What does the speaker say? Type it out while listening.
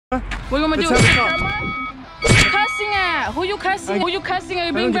What you want me to do? Cussing at? Who you cussing? Who you cussing at?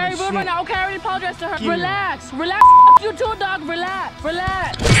 You're being very rude right now. Okay, I already apologized to her. Relax. Relax. You too, dog. Relax.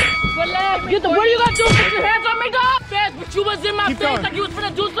 Relax. Relax. What are you gonna do? Put your hands on me, dog? Fast, but you was in my face like you was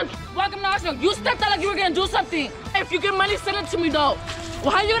finna do something. Welcome to Oxnard. You stepped out like you were gonna do something. If you get money, send it to me, though. Well,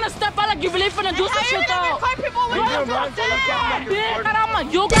 how you gonna step out like you really finna do some shit, though? You got in my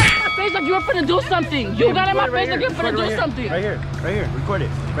face like you were finna do something. You got in my face like you were finna do something. Right here. Right here. Record it.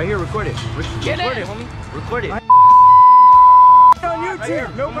 Right here. Record it. Get record it, homie. Record it. On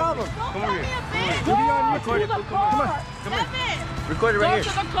YouTube, no problem. Come over here. We'll be on YouTube. Record it. Come on. Come here. Record it right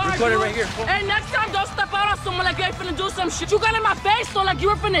here. Record it right here. Hey, next time don't step out on someone like you ain't finna do some shit. You got in my face though like you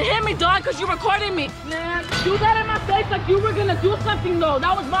were finna hit me, dog, cause you recording me. Man, you got in my face like you were gonna do something though.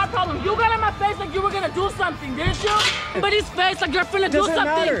 That was my problem. You got in my face like you were gonna do something, didn't you? Somebody's face like you're finna do something.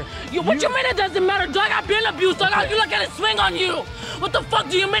 Matter. What you mean it doesn't matter, dog? I've been abused, dog. You look at it swing on you. What the fuck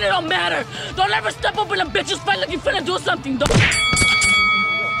do you mean it don't matter? Don't ever step up in a bitch's face like you finna do something, dog.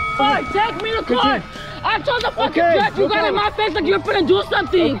 Alright, take me to court. I told the fucking judge you got in my face like you were finna do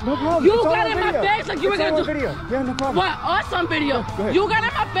something. No problem. You got in my face like you were gonna do video. Yeah, no problem. What? Awesome video. You got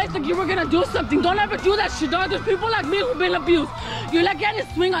in my face like you were gonna do something. Don't ever do that shit, dog. There's people like me who've been abused. You're like getting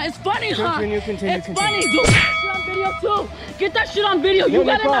swing on. It's funny, huh? It's funny. Do that shit on video too. Get that shit on video. You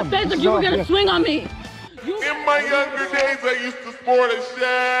got in my face like you were gonna swing on me. In my younger days, I used to sport a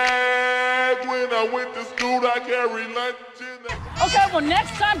shag. When I went to school, I carried lunch in the... Okay, well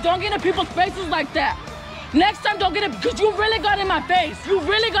next time, don't get in people's faces like that. Next time, don't get it, because you really got in my face. You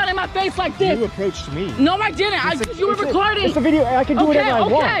really got in my face like this. You approached me. No, I didn't. You were recording. It's a video. I can do whatever I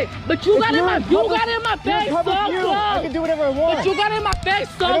want. Okay, but you got in my face so close. I can do whatever I want. But you got in my face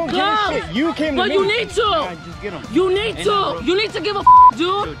so close. You came to me. But you need to. Just get him. You need to. You need to give a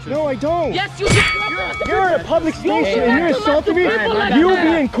dude. No, I don't. Yes, you do. You're at a public station and you're assaulting me. You'll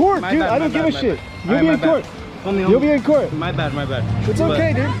be in court, dude. I don't give a shit. You'll be in court. You'll be in court. My bad. It's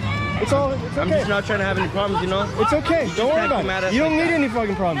okay, dude. It's okay. I'm just not trying to have any problems, you know? It's okay. Don't worry about it. You don't need any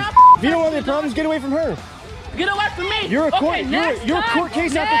fucking problems. If you don't want any problems, get away from her. Get away from me. You're a court. You're court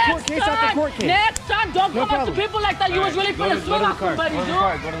case after court case after court case. Next time, don't come up to people like that. You was really finna swing on somebody, dude.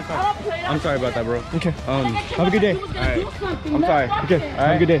 I'm sorry about that, bro. Okay. Have a good day. Alright. I'm sorry. Okay.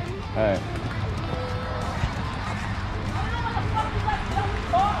 Have a good day. Alright.